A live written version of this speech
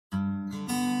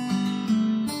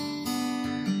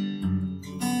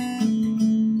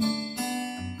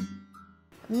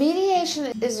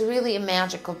Mediation is really a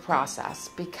magical process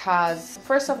because,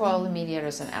 first of all, the mediator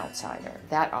is an outsider.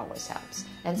 That always helps.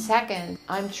 And second,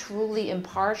 I'm truly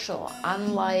impartial,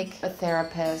 unlike a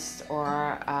therapist or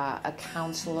a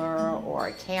counselor or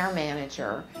a care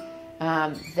manager.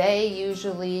 They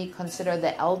usually consider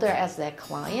the elder as their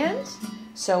client,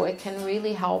 so it can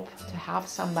really help to have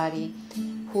somebody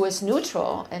who is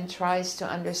neutral and tries to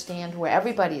understand where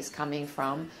everybody is coming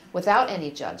from without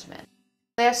any judgment.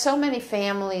 There are so many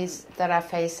families that are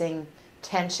facing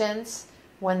tensions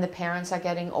when the parents are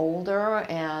getting older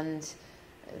and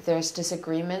there's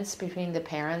disagreements between the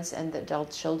parents and the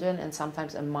adult children and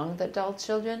sometimes among the adult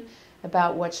children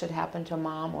about what should happen to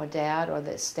mom or dad or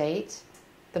the estate.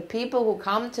 The people who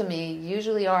come to me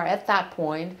usually are at that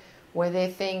point where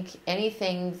they think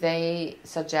anything they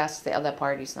suggest the other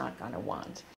party's not going to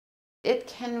want. It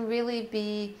can really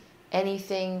be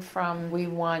anything from we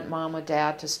want mom or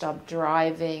dad to stop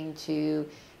driving to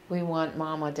we want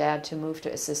mom or dad to move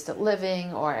to assisted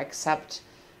living or accept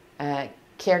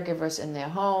caregivers in their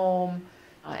home.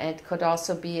 It could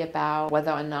also be about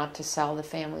whether or not to sell the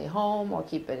family home or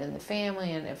keep it in the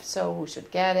family, and if so, who should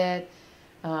get it,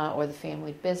 or the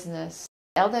family business.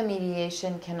 Elder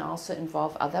mediation can also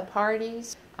involve other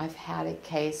parties. I've had a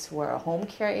case where a home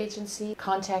care agency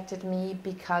contacted me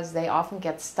because they often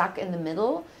get stuck in the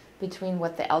middle between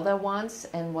what the elder wants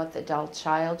and what the adult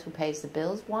child who pays the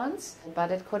bills wants. But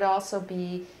it could also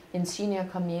be in senior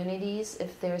communities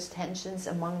if there's tensions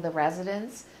among the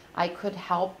residents. I could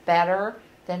help better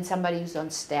than somebody who's on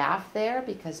staff there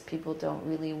because people don't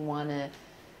really want to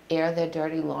air their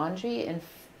dirty laundry in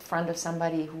front of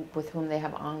somebody with whom they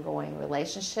have ongoing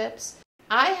relationships.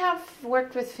 I have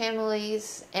worked with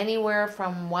families anywhere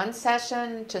from 1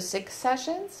 session to 6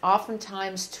 sessions.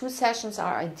 Oftentimes 2 sessions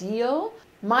are ideal.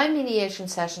 My mediation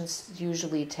sessions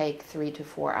usually take 3 to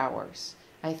 4 hours.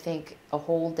 I think a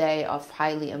whole day of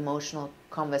highly emotional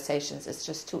conversations is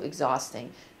just too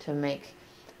exhausting to make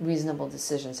reasonable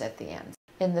decisions at the end.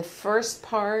 In the first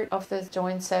part of the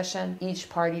joint session, each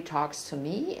party talks to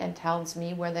me and tells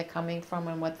me where they're coming from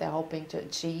and what they're hoping to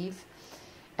achieve.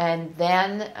 And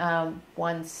then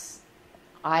once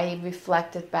I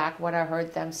reflected back what I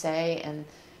heard them say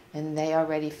and they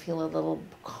already feel a little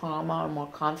calmer and more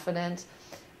confident,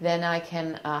 then I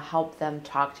can help them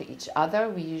talk to each other.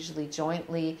 We usually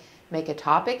jointly make a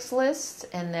topics list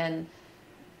and then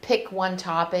pick one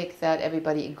topic that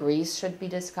everybody agrees should be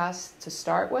discussed to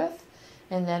start with,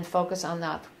 and then focus on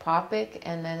that topic,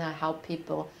 and then I help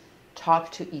people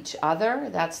talk to each other.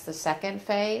 That's the second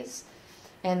phase.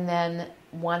 And then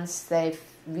once they've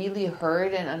really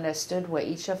heard and understood where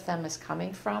each of them is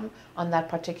coming from on that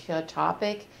particular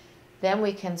topic, then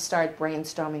we can start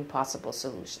brainstorming possible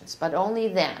solutions. But only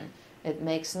then. It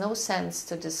makes no sense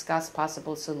to discuss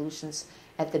possible solutions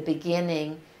at the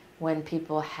beginning when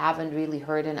people haven't really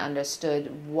heard and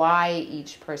understood why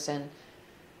each person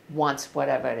wants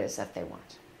whatever it is that they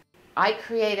want. I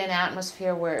create an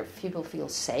atmosphere where people feel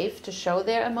safe to show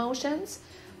their emotions,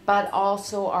 but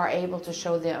also are able to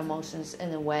show their emotions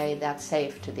in a way that's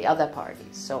safe to the other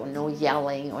parties. So no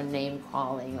yelling or name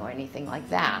calling or anything like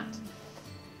that.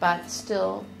 But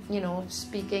still,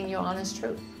 speaking your honest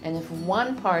truth. And if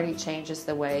one party changes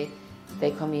the way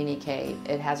they communicate,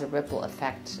 it has a ripple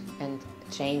effect and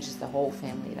changes the whole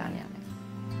family dynamic.